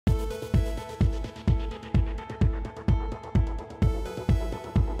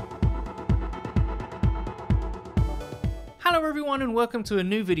Hello everyone and welcome to a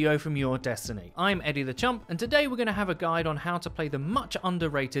new video from Your Destiny. I'm Eddie the Chump and today we're going to have a guide on how to play the much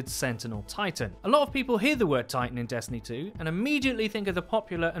underrated Sentinel Titan. A lot of people hear the word Titan in Destiny 2 and immediately think of the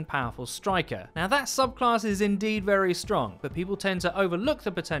popular and powerful Striker. Now that subclass is indeed very strong, but people tend to overlook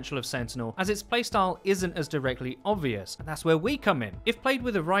the potential of Sentinel as its playstyle isn't as directly obvious, and that's where we come in. If played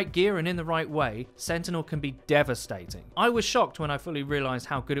with the right gear and in the right way, Sentinel can be devastating. I was shocked when I fully realised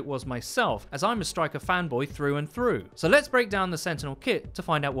how good it was myself, as I'm a Striker fanboy through and through. So let's break down the Sentinel kit to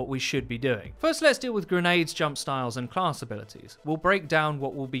find out what we should be doing. First, let's deal with grenades, jump styles and class abilities. We'll break down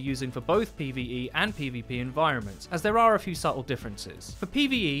what we'll be using for both PvE and PvP environments, as there are a few subtle differences. For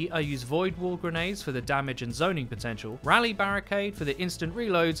PvE, I use Void Wall grenades for the damage and zoning potential, Rally Barricade for the instant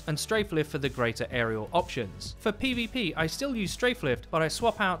reloads, and Strafe Lift for the greater aerial options. For PvP, I still use Strafe Lift, but I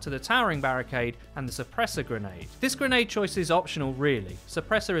swap out to the Towering Barricade and the Suppressor grenade. This grenade choice is optional really.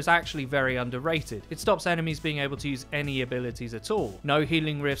 Suppressor is actually very underrated. It stops enemies being able to use any abilities at all. No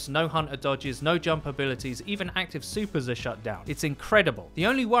healing rifts, no hunter dodges, no jump abilities, even active supers are shut down. It's incredible. The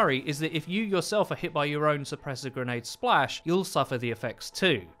only worry is that if you yourself are hit by your own suppressor grenade splash, you'll suffer the effects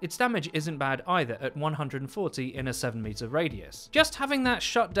too. Its damage isn't bad either at 140 in a 7 meter radius. Just having that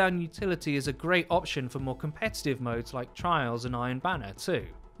shutdown utility is a great option for more competitive modes like Trials and Iron Banner too.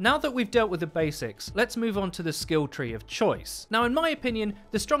 Now that we've dealt with the basics, let's move on to the skill tree of choice. Now in my opinion,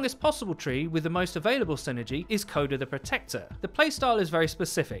 the strongest possible tree with the most available synergy is Coda the Protector. The playstyle is very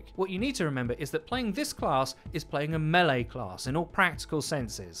specific. What you need to remember is that playing this class is playing a melee class in all practical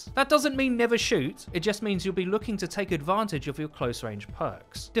senses. That doesn't mean never shoot, it just means you'll be looking to take advantage of your close range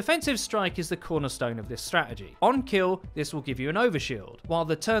perks. Defensive Strike is the cornerstone of this strategy. On kill, this will give you an overshield, while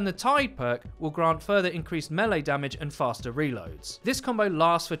the Turn the Tide perk will grant further increased melee damage and faster reloads. This combo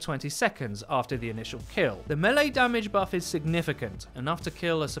lasts for 20 seconds after the initial kill. The melee damage buff is significant, enough to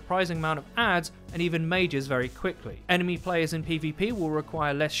kill a surprising amount of adds and even mages very quickly. Enemy players in PvP will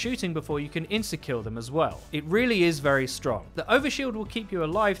require less shooting before you can insta-kill them as well. It really is very strong. The overshield will keep you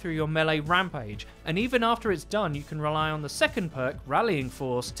alive through your melee rampage, and even after it's done you can rely on the second perk, Rallying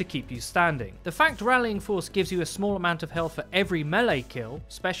Force, to keep you standing. The fact Rallying Force gives you a small amount of health for every melee kill,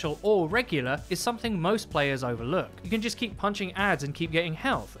 special or regular, is something most players overlook. You can just keep punching adds and keep getting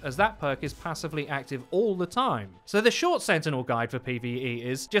health, as that perk is passively active all the time. So the short Sentinel guide for PvE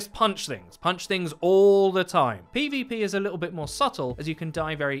is just punch things all the time. PvP is a little bit more subtle, as you can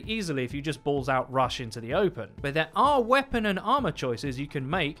die very easily if you just balls out rush into the open, but there are weapon and armor choices you can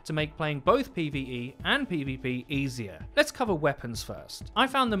make to make playing both PvE and PvP easier. Let's cover weapons first. I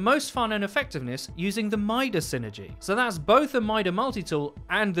found the most fun and effectiveness using the Midas synergy, so that's both the Midas multi-tool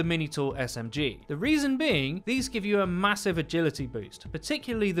and the mini-tool SMG. The reason being, these give you a massive agility boost,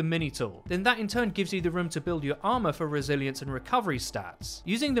 particularly the mini tool. Then that in turn gives you the room to build your armor for resilience and recovery stats.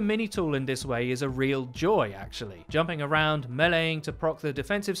 Using the mini tool in this way is a real joy actually. Jumping around, meleeing to proc the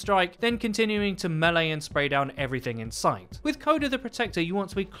defensive strike, then continuing to melee and spray down everything in sight. With Coda the Protector you want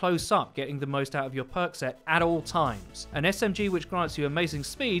to be close up, getting the most out of your perk set at all times. An SMG which grants you amazing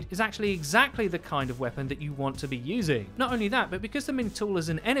speed is actually exactly the kind of weapon that you want to be using. Not only that, but because the mini tool is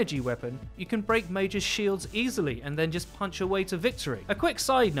an energy weapon, you can break mages' shields easily and then just punch your way to victory. A quick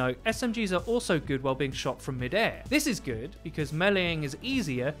side note, SMGs are also good while being shot from mid-air. This is good because meleeing is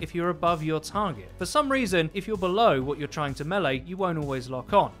easier if you're above your target. For some reason, if you're below what you're trying to melee, you won't always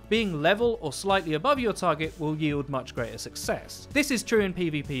lock on. Being level or slightly above your target will yield much greater success. This is true in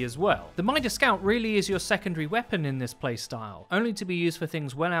PvP as well. The Midas Scout really is your secondary weapon in this playstyle, only to be used for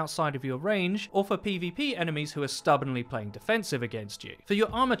things well outside of your range or for PvP enemies who are stubbornly playing defensive against you. For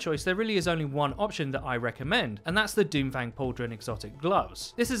your armor choice, there really is only one option that I recommend, and that's the Doomfang Pauldron Exotic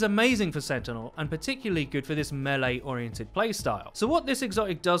Gloves. This is amazing for Sentinel and particularly good for this melee-oriented playstyle. So what this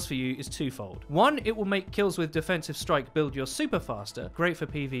exotic does for you is twofold. One, it will make kills with defensive strike build your super faster, great for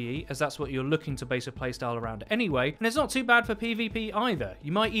PvE as that's what you're looking to base a playstyle around anyway, and it's not too bad for PvP either.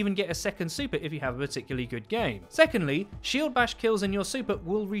 You might even get a second super if you have a particularly good game. Secondly, shield bash kills in your super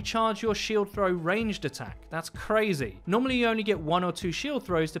will recharge your shield throw ranged attack. That's crazy. Normally you only get 1 or 2 shield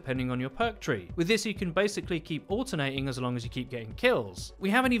throws depending on your perk tree. With this you can basically keep alternating as long as you keep getting kills. We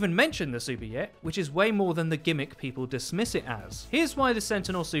haven't even mentioned the super yet, which is way more than the gimmick people dismiss it as. Here's why the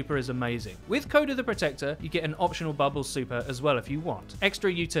Sentinel super is amazing. With Coda the Protector, you get an optional bubble super as well if you want.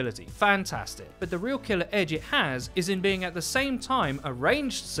 Extra utility, fantastic. But the real killer edge it has is in being at the same time a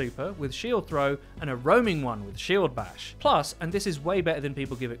ranged super with shield throw and a roaming one with shield bash. Plus, and this is way better than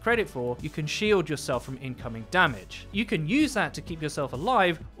people give it credit for, you can shield yourself from incoming damage. You can use that to keep yourself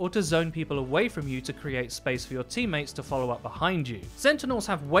alive or to zone people away from you to create space for your teammates to follow up behind you. Sentinels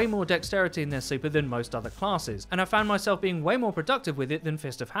have way more dexterity in their super than most other classes, and I found myself being way more productive with it than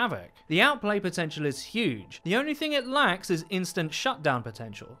Fist of Havoc. The outplay potential is huge. The only thing it lacks is instant shutdown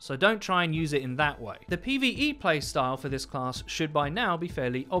potential, so don't try and use it in that way. The PvE playstyle for this class should by now be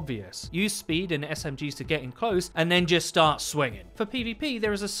fairly obvious. Use speed and SMGs to get in close, and then just start swinging. For PvP,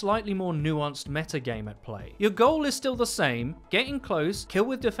 there is a slightly more nuanced metagame at play. Your goal is still the same: get in close, kill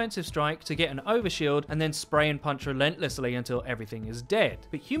with defensive strike to get an overshield, and then spray and punch relentlessly until everything is dead.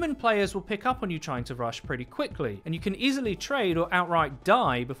 But human players will pick up on you trying to rush pretty quickly, and you can easily trade or outright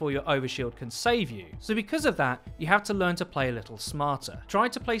die before your overshield can save you. So because of that, you have to learn to play a little smarter. Try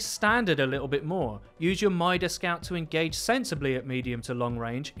to play standard a little bit more. Use your Midas Scout to engage sensibly at medium to long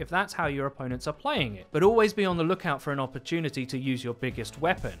range if that's how your opponents are playing it, but always be on the lookout for an opportunity to use your biggest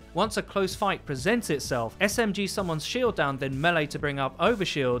weapon. Once a close fight presents itself, SMG someone's shield down, then melee to bring up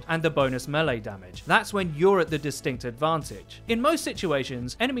overshield and the bonus melee damage. That's when you're at the distinct advantage. In most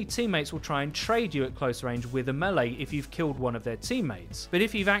situations, enemy teammates will try and trade you at close range with a melee if you've killed one of their teammates. But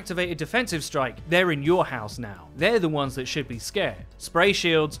if you've activated defensive strike, they're in your house now. They're the ones that should be scared. Spray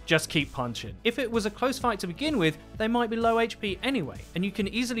shields, just keep punching. If it was a close fight to begin with, they might be low HP anyway, and you can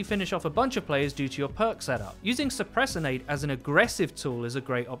easily finish off a bunch of players due to your perk setup. Using Suppressonade as an aggressive tool is a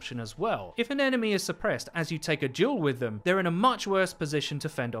great option as well. If an enemy is suppressed as you take a duel with them, they're in a much worse position to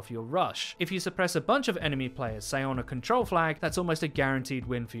fend off your rush. If you suppress a bunch of enemy players, say on a control flag, that's almost a guaranteed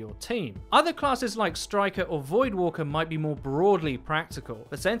win for your team. Other classes like Striker or Voidwalker might be more broadly practical,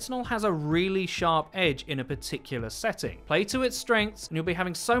 but Sentinel has a really sharp edge in a particular setting. Play to its strengths and you'll be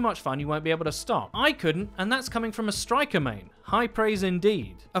having so much fun you won't be able to stop. I couldn't, and that's coming from a Striker main. High praise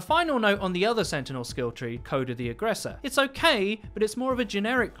indeed. A final note on the other Sentinel skill tree, Code of the Aggressor. It's okay, but it's more of a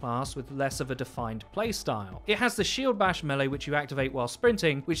generic class with less of a defined playstyle. It has the shield bash melee which you activate while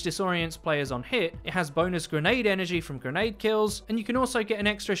sprinting, which disorients players on hit. It has bonus grenade energy from grenade kills, and you can also get an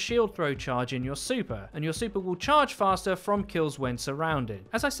extra shield throw charge in your super, and your super will charge faster from kills when surrounded.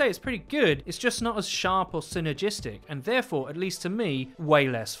 As I say, it's pretty good, it's just not as sharp or synergistic, and therefore, at least to me, way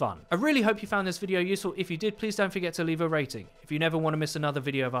less fun. I really hope you found this video useful. If you did, please don't forget to leave a rating. If you never want to miss another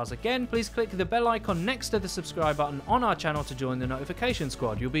video of ours again, please click the bell icon next to the subscribe button on our channel to join the notification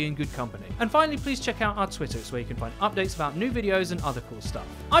squad. You'll be in good company. And finally, please check out our Twitter, where you can find updates about new videos and other cool stuff.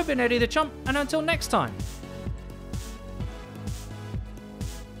 I've been Eddie the Chump, and until next time,